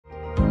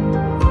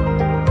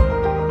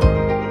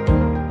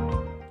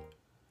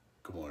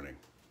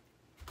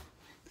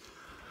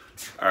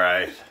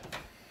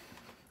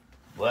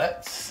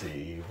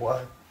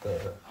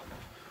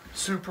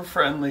super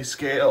friendly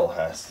scale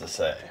has to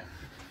say.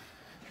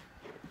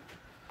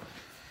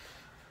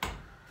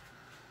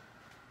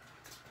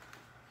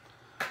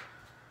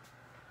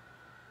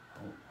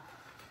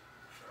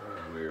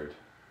 Oh, weird.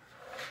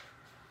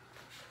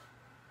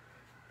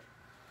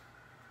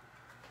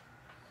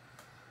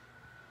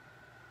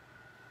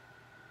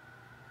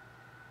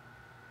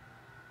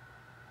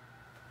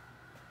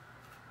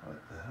 What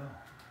the hell?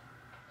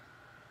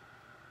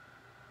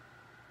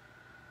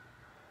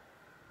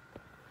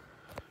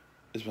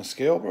 Is my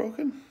scale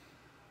broken?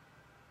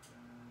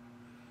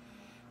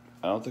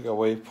 I don't think I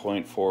weigh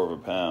 0.4 of a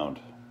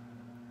pound.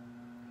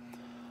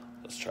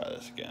 Let's try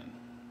this again.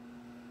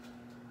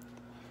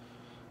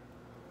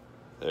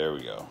 There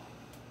we go.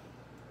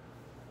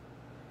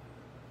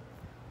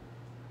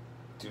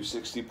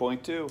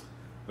 260.2.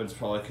 But it's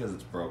probably because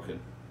it's broken.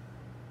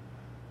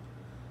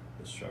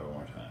 Let's try one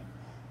more time.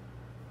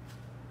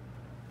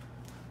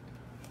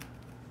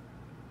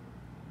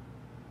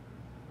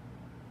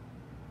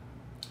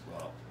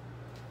 Well,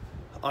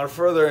 on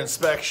further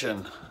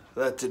inspection,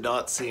 that did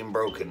not seem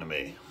broken to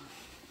me.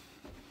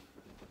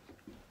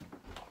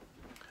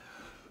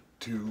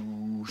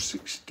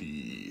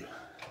 260.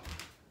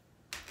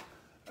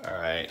 All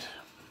right.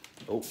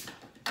 Oh,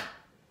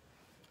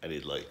 I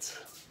need lights.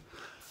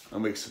 I'll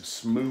make some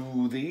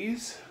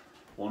smoothies.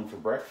 One for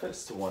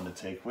breakfast, one to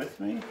take with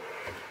me.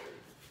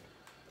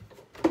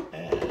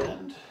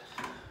 And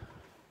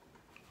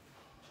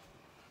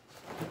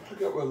I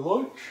got my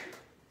lunch.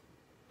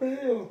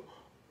 Bam.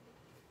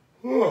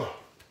 Oh.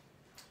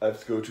 I have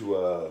to go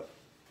to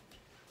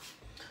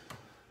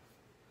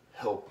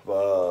help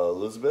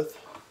Elizabeth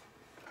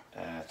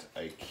at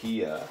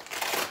IKEA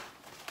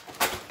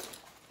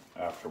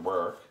after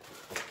work.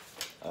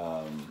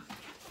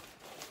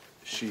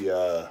 She's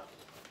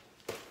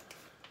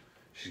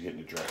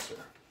getting a dresser.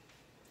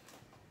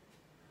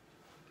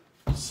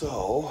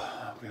 So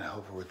I'm gonna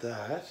help her with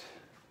that.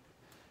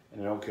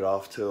 And I don't get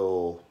off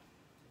till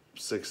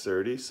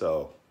 6:30,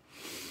 so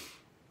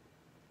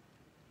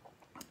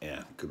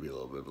yeah, could be a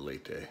little bit of a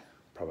late day.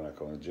 Probably not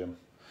going to the gym.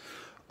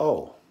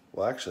 Oh,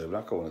 well actually I'm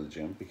not going to the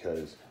gym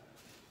because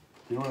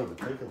you know what I've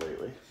been drinking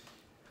lately?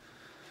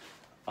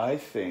 I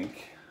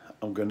think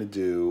I'm gonna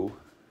do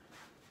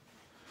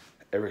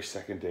every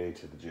second day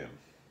to the gym.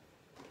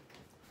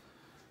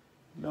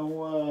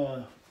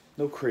 No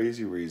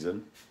crazy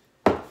reason.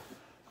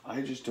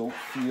 I just don't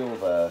feel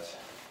that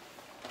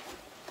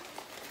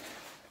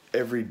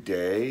every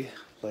day,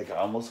 like I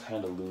almost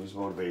kind of lose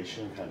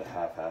motivation, kind of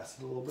half-ass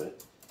it a little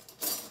bit.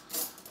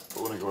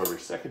 But when I go every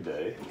second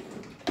day,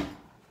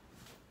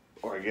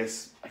 or I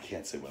guess I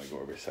can't say when I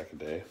go every second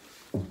day,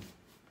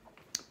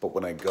 but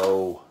when I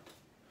go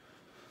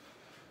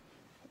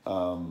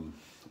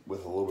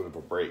with a little bit of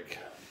a break,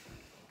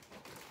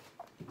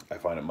 I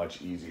find it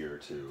much easier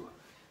to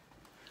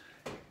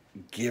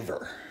give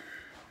her.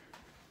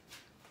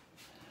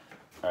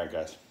 All right,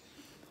 guys.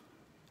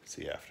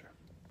 See you after.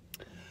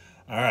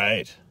 All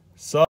right.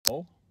 So,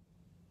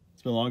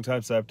 it's been a long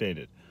time since I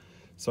updated.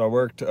 So I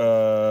worked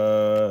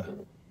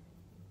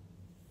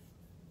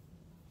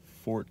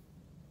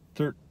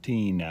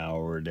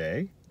 13-hour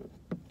day.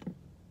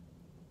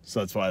 So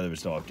that's why there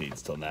was no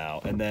updates till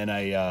now. And then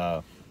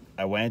I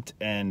went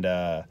and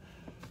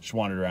just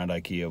wandered around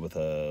IKEA with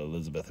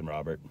Elizabeth and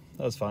Robert.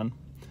 That was fun.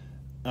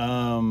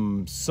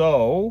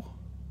 So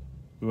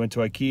we went to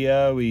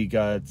IKEA. We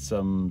got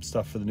some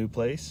stuff for the new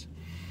place.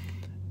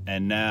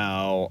 And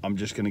now I'm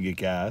just going to get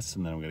gas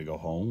and then I'm going to go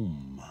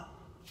home.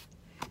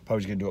 Probably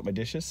just going to do up my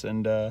dishes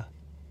and go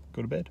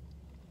to bed.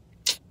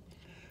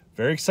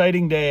 Very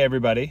exciting day,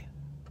 everybody.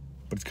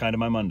 But it's kind of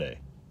my Monday.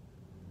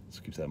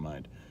 So keep that in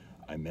mind.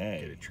 I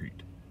may get a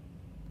treat.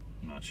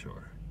 I'm not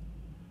sure.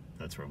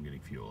 That's where I'm getting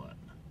fuel at.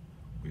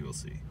 We will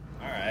see.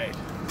 All right.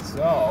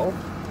 So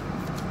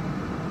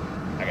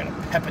I got a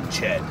pepin'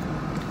 ched.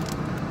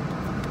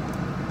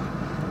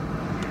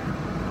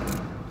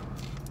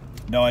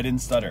 No, I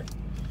didn't stutter.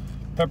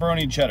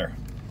 Pepperoni and cheddar.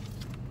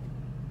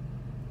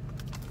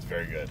 It's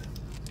very good.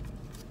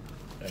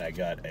 And I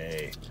got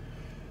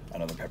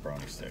another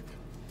pepperoni stick.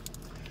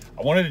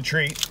 I wanted a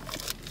treat.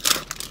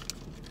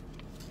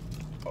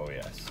 Oh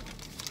yes.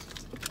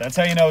 That's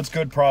how you know it's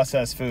good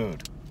processed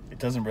food. It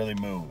doesn't really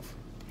move.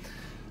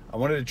 I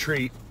wanted a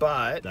treat,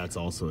 but that's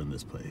also in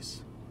this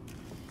place.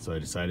 So I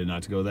decided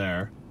not to go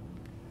there.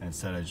 And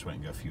instead I just went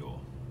and got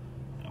fuel.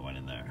 And I went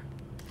in there.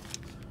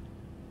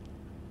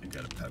 And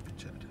got a pepper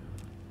ched.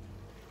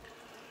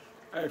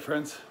 All right,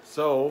 friends.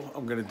 So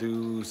I'm gonna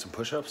do some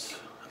push-ups.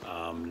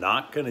 I'm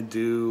not gonna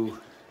do,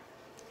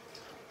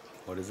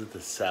 what is it? The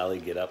Sally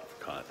Get Up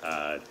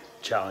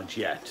challenge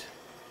yet,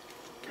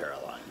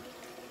 Caroline.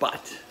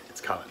 But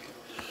it's coming.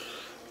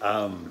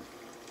 I'm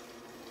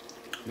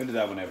gonna do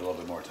that when I have a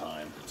little bit more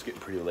time. It's getting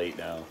pretty late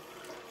now.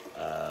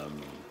 I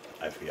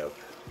have to be up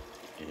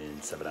in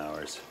 7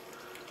 hours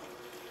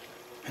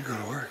and go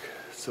to work.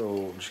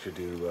 So I'm just gonna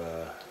do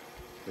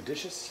the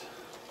dishes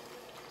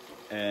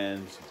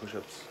and some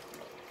push-ups.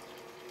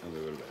 I'm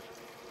gonna go to bed.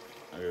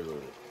 I'm gonna go to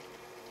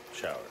the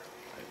shower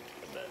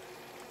and bed.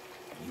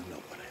 You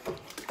know what I mean.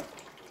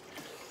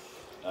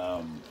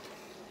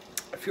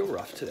 I feel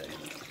rough today.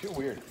 I feel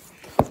weird.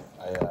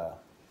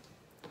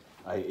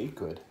 I ate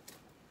good.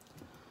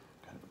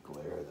 Kind of a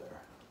glare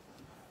there.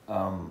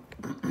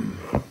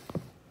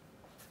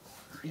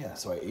 Yeah,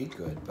 so I ate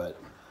good, but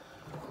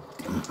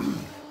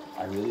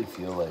I really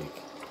feel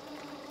like,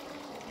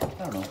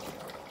 I don't know.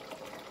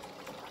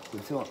 I've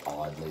been feeling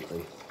odd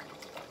lately.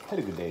 Had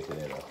a good day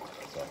today though.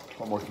 So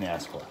what more can you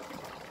ask for?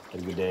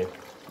 Had a good day,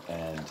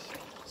 and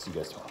see you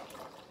guys tomorrow.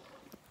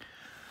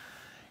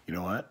 You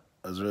know what?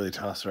 I was really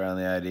tossed around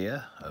the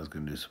idea. I was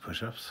going to do some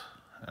push-ups.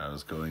 I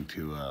was going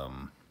to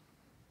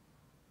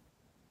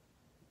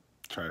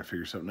try to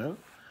figure something out.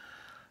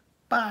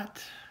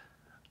 But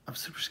I'm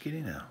super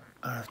skinny now.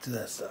 I don't have to do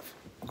that stuff.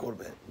 Go to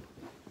bed.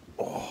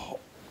 Oh,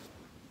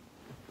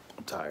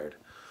 I'm tired.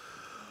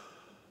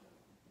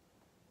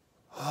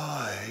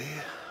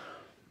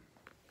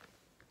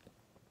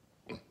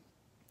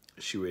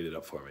 She waited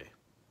up for me.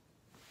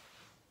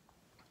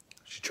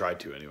 She tried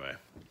to anyway.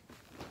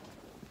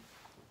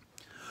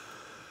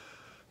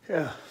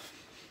 Yeah.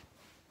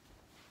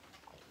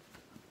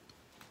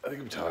 I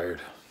think I'm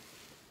tired.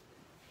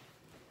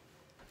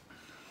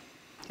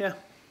 Yeah.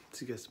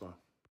 See you guys tomorrow.